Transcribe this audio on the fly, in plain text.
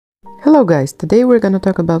Hello guys, today we're going to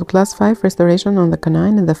talk about class 5 restoration on the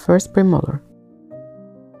canine in the first premolar.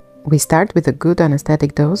 We start with a good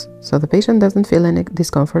anesthetic dose, so the patient doesn't feel any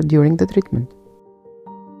discomfort during the treatment.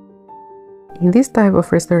 In this type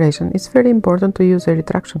of restoration, it's very important to use a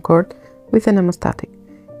retraction cord with an anesthetic.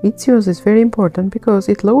 Its use is very important because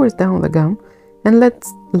it lowers down the gum and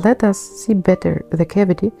let us see better the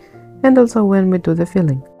cavity and also when we do the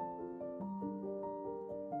filling.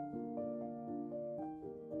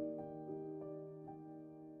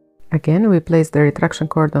 Again, we place the retraction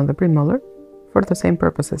cord on the premolar for the same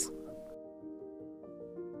purposes.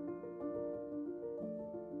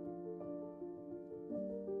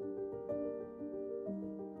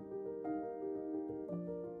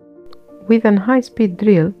 With a high-speed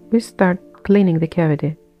drill, we start cleaning the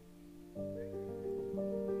cavity.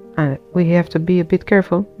 And we have to be a bit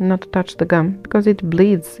careful not to touch the gum because it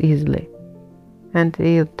bleeds easily and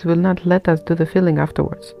it will not let us do the filling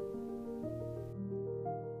afterwards.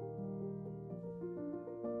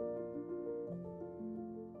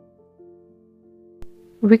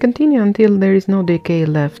 We continue until there is no decay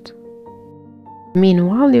left.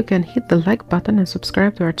 Meanwhile, you can hit the like button and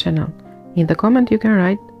subscribe to our channel. In the comment you can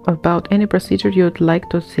write about any procedure you would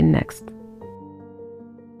like to see next.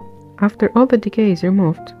 After all the decay is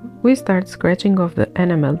removed, we start scratching off the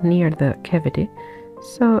enamel near the cavity,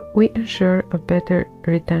 so we ensure a better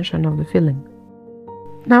retention of the filling.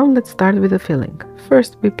 Now let's start with the filling.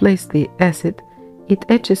 First we place the acid, it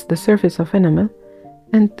etches the surface of enamel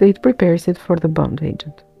and it prepares it for the bond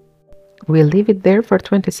agent. We leave it there for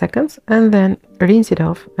 20 seconds and then rinse it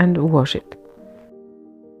off and wash it.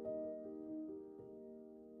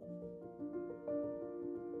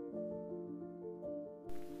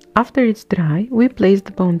 After it's dry, we place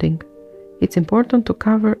the bonding. It's important to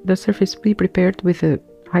cover the surface we prepared with a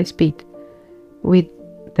high speed. We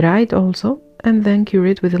dry it also and then cure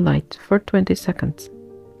it with a light for 20 seconds.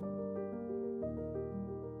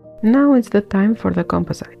 Now it's the time for the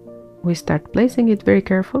composite. We start placing it very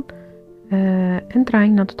careful and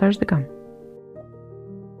trying not to touch the gum.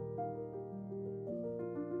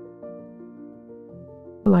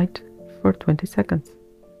 Light for 20 seconds.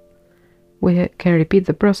 We can repeat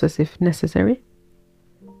the process if necessary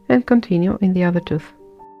and continue in the other tooth.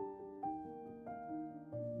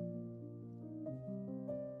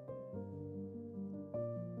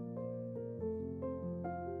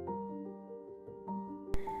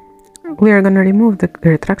 We are going to remove the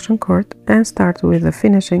retraction cord and start with the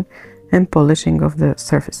finishing and polishing of the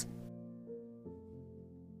surface.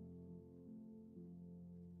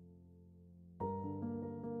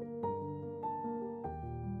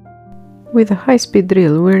 With a high-speed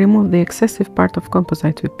drill, we remove the excessive part of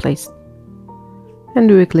composite we placed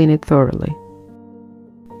and we clean it thoroughly.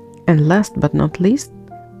 And last but not least,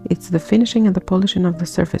 it's the finishing and the polishing of the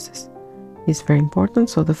surfaces. It's very important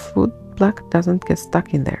so the food plaque doesn't get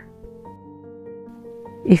stuck in there.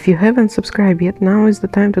 If you haven't subscribed yet, now is the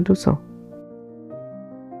time to do so.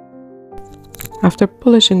 After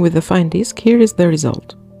polishing with the fine disc, here is the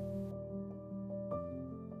result.